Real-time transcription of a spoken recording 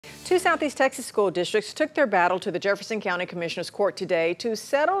Two Southeast Texas school districts took their battle to the Jefferson County Commissioner's Court today to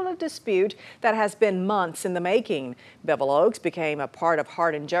settle a dispute that has been months in the making. Bevil Oaks became a part of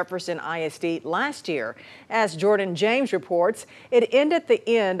Hardin-Jefferson ISD last year. As Jordan James reports, it ended the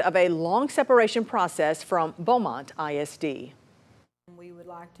end of a long separation process from Beaumont ISD. We would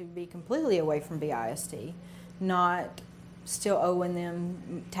like to be completely away from BISD, not still owing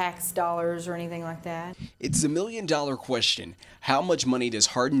them tax dollars or anything like that. It's the million-dollar question. How much money does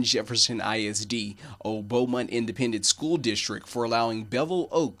Hardin-Jefferson ISD owe Beaumont Independent School District for allowing Bevil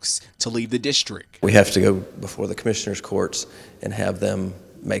Oaks to leave the district? We have to go before the Commissioner's courts and have them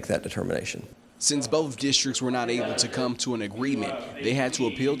make that determination. Since both districts were not able to come to an agreement, they had to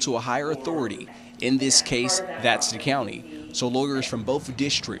appeal to a higher authority. In this case, that's the county. So lawyers from both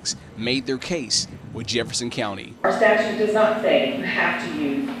districts made their case with Jefferson County. Our statute does not say you have to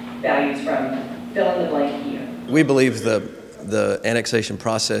use values from fill in the blank here. We believe the annexation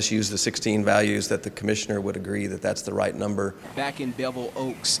process used the 16 values that the Commissioner would agree that that's the right number. Back in Bevil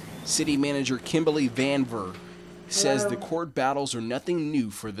Oaks, City Manager Kimberly Vanver says the court battles are nothing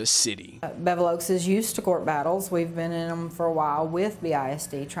new for the city. Bevil Oaks is used to court battles. We've been in them for a while with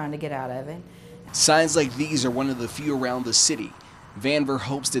BISD trying to get out of it. Signs like these are one of the few around the city. Vanver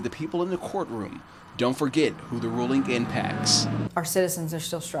hopes that the people in the courtroom don't forget who the ruling impacts. Our citizens are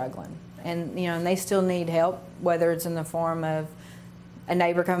still struggling, and and they still need help, whether it's in the form of a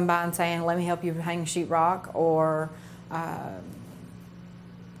neighbor coming by and saying, "Let me help you hang sheetrock," or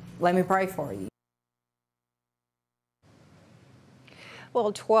 "Let me pray for you."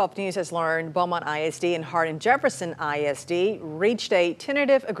 Well, 12 News has learned Beaumont ISD and Hardin-Jefferson ISD reached a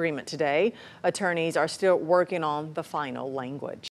tentative agreement today. Attorneys are still working on the final language.